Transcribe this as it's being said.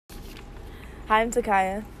Hi, I'm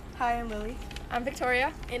Takaya. Hi, I'm Lily. I'm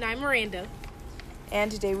Victoria. And I'm Miranda. And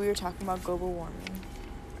today we were talking about global warming.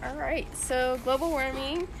 All right, so global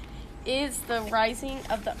warming is the rising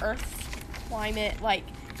of the Earth's climate, like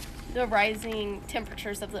the rising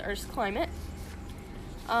temperatures of the Earth's climate.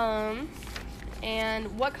 And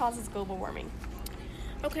what causes global warming?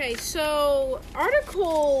 Okay, so the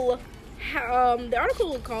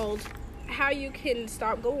article called "How You Can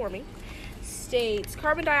Stop Global Warming" states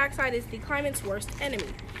carbon dioxide is the climate's worst enemy.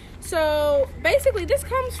 So basically, this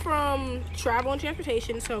comes from travel and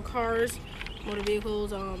transportation. So cars, motor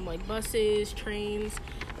vehicles, like buses, trains,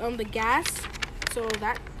 the gas. So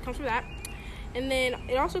that comes from that. And then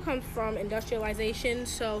it also comes from industrialization.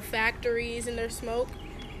 So factories and their smoke.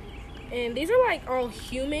 And these are like all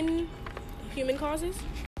human causes.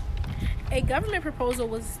 A government proposal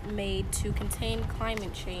was made to contain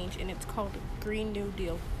climate change, and it's called the Green New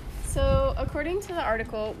Deal. So, according to the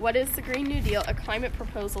article, What is the Green New Deal? A Climate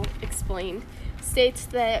Proposal Explained, states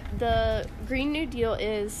that the Green New Deal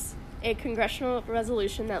is a congressional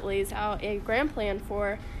resolution that lays out a grand plan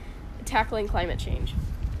for tackling climate change.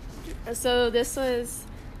 So, this was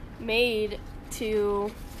made to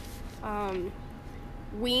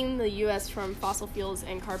wean the U.S. from fossil fuels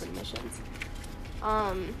and carbon emissions.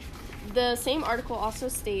 The same article also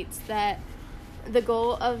states that the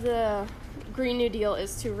goal of the Green New Deal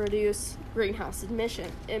is to reduce greenhouse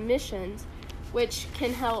emissions, which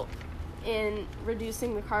can help in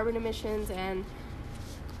reducing the carbon emissions, and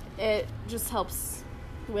it just helps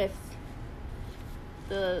with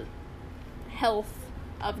the health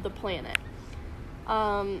of the planet.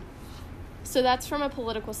 So that's from a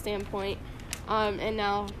political standpoint, and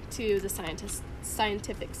now to the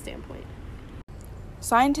scientific standpoint.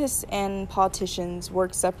 Scientists and politicians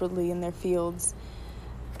work separately in their fields.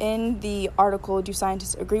 In the article, Do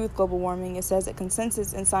Scientists Agree with Global Warming? It says that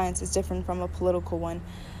consensus in science is different from a political one.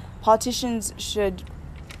 Politicians should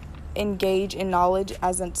engage in knowledge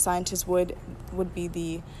as a scientist would be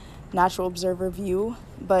the natural observer view,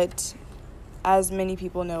 but as many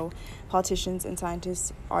people know, politicians and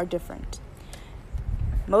scientists are different.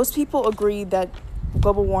 Most people agree that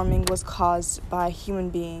global warming was caused by human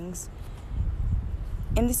beings.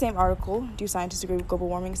 In the same article, Do Scientists Agree with Global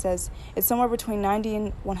Warming? It says it's somewhere between 90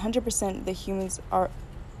 and 100% that humans are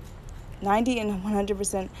 90 and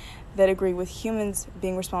 100% that agree with humans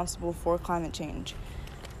being responsible for climate change.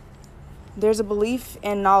 There's a belief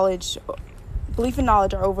and knowledge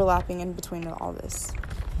are overlapping in between all this.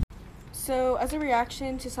 So, as a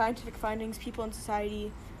reaction to scientific findings, people in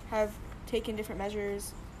society have taken different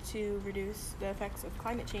measures to reduce the effects of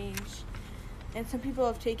climate change, and some people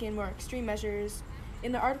have taken more extreme measures.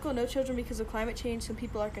 In the article, No Children Because of Climate Change, some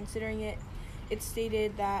people are considering it. It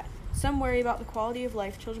stated that some worry about the quality of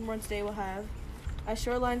life children born today will have as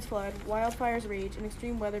shorelines flood, wildfires rage, and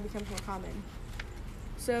extreme weather becomes more common.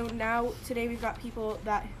 So now, today, we've got people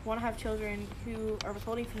that want to have children who are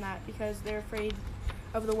withholding from that because they're afraid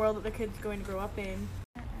of the world that their kids are going to grow up in.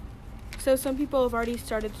 So some people have already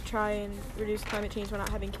started to try and reduce climate change by not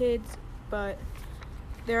having kids, but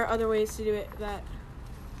there are other ways to do it that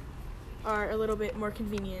are a little bit more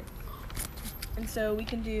convenient. And so we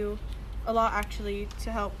can do a lot actually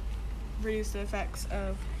to help reduce the effects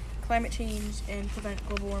of climate change and prevent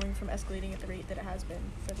global warming from escalating at the rate that it has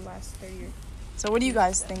been for the last 30 years. So what do you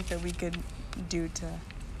guys think that we could do to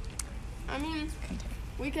I mean,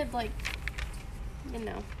 we could,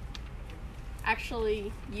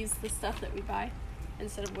 actually use the stuff that we buy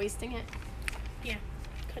instead of wasting it. Yeah.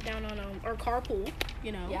 Cut down on or carpool,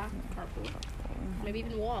 Yeah. Carpool. Maybe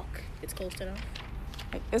even walk. It's close enough.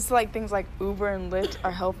 It's like things like Uber and Lyft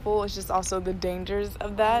are helpful. It's just also the dangers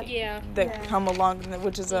of that come along,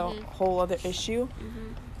 which is a whole other issue.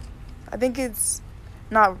 Mm-hmm. I think it's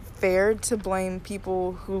not fair to blame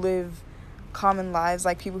people who live common lives,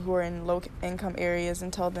 like people who are in low-income areas,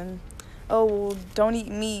 and tell them, oh, well, don't eat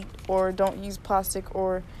meat or don't use plastic,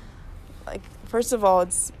 or, first of all,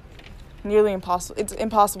 it's nearly impossible. It's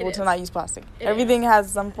impossible to not use plastic. Everything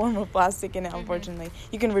has some form of plastic in it, unfortunately.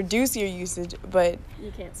 You can reduce your usage, but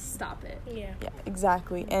you can't stop it. Yeah,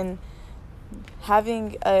 exactly. And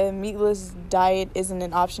having a meatless diet isn't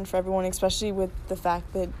an option for everyone, especially with the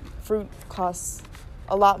fact that fruit costs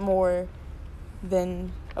a lot more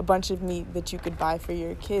than a bunch of meat that you could buy for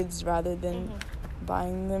your kids, rather than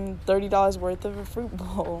buying them $30 worth of a fruit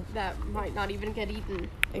bowl that might not even get eaten.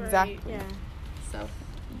 Exactly. Right, yeah. So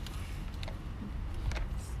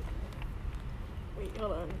wait,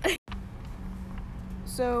 hold on.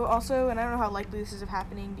 So also, and I don't know how likely this is of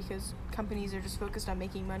happening because companies are just focused on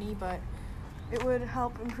making money, but it would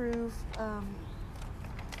help improve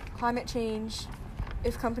climate change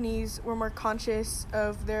if companies were more conscious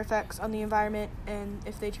of their effects on the environment, and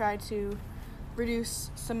if they tried to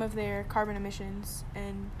reduce some of their carbon emissions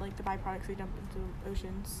and like the byproducts they dump into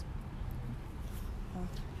oceans.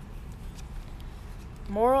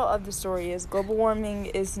 Moral of the story is global warming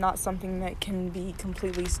is not something that can be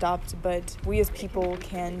completely stopped, but we as people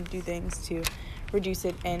can do things to reduce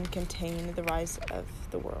it and contain the rise of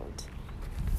the world.